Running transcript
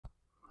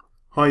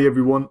Hi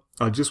everyone,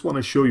 I just want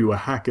to show you a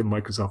hack in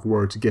Microsoft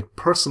Word to get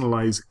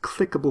personalized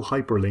clickable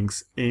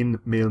hyperlinks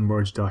in mail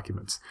merge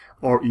documents,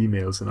 or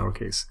emails in our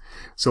case.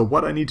 So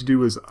what I need to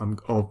do is I've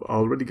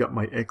already got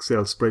my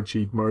Excel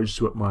spreadsheet merged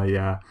with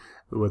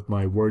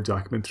my Word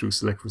document through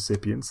Select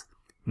Recipients.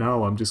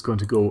 Now I'm just going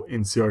to go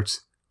insert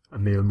a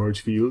mail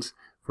merge field.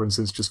 For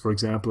instance, just for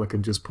example, I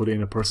can just put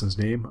in a person's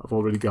name. I've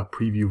already got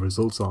preview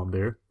results on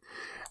there.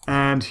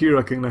 And here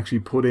I can actually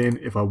put in,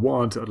 if I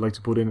want, I'd like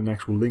to put in an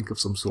actual link of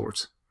some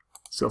sort.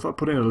 So if I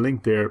put in a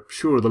link there,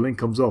 sure, the link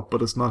comes up,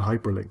 but it's not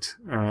hyperlinked.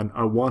 And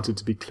I want it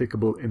to be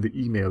clickable in the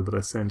email that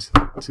I sent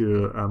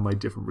to my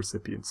different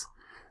recipients.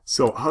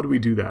 So how do we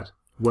do that?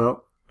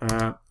 Well,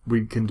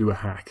 we can do a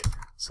hack.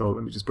 So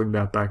let me just bring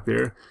that back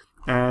there.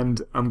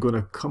 And I'm going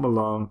to come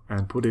along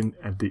and put in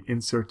at the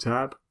Insert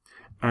tab.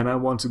 And I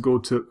want to go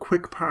to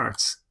Quick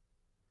Parts.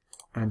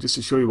 And just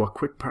to show you what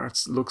Quick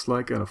Parts looks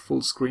like on a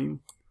full screen,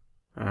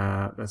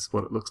 that's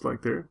what it looks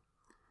like there.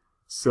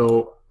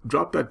 So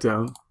drop that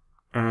down.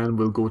 And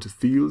we'll go to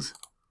Fields,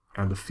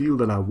 and the field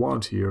that I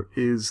want here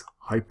is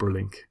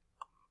Hyperlink.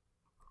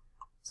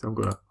 So I'm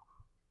going to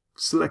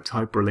select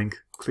Hyperlink,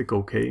 click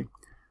OK.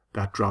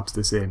 That drops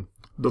this in.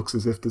 Looks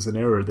as if there's an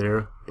error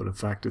there, but in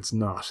fact it's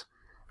not.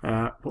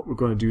 What we're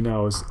going to do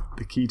now is,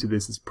 the key to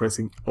this is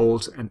pressing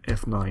Alt and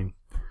F9.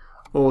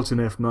 Alt and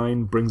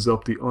F9 brings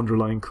up the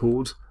underlying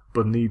code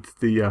beneath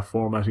the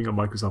formatting of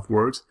Microsoft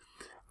Word.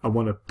 I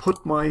want to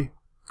put my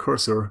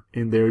cursor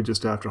in there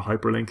just after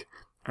Hyperlink.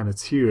 And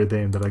it's here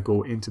then that I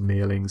go into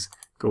Mailings,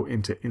 go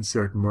into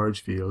Insert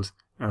Merge field,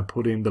 and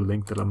put in the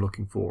link that I'm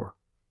looking for.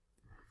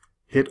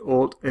 Hit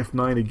Alt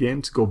F9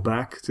 again to go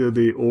back to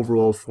the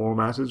overall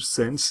formatted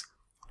sense,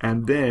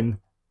 and then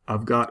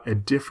I've got a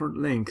different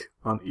link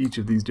on each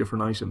of these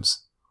different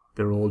items.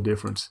 They're all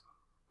different,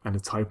 and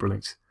it's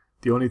hyperlinked.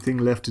 The only thing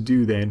left to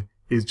do then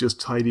is just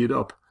tidy it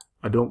up.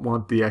 I don't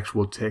want the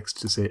actual text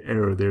to say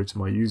error there to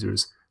my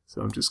users.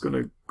 So I'm just going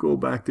to go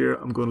back there.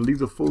 I'm going to leave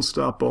the full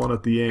stop on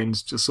at the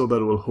end just so that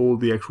it will hold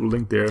the actual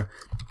link there.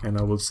 And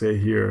I will say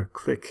here,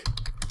 click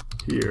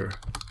here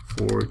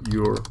for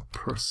your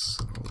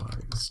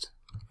personalized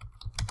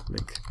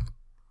link.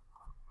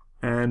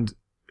 And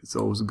it's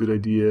always a good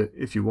idea,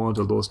 if you want,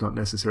 although it's not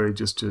necessary,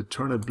 just to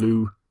turn it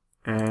blue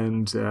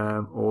and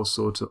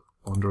also to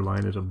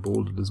underline it and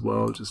bold it as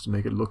well, just to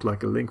make it look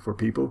like a link for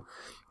people.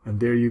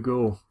 And there you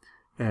go.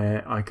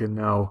 I can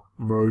now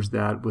merge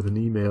that with an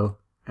email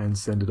and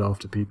send it off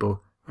to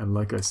people, and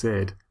like I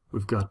said,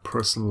 we've got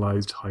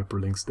personalized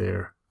hyperlinks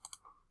there.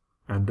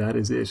 And that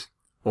is it.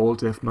 Alt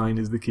F9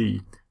 is the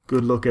key.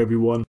 Good luck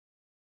everyone.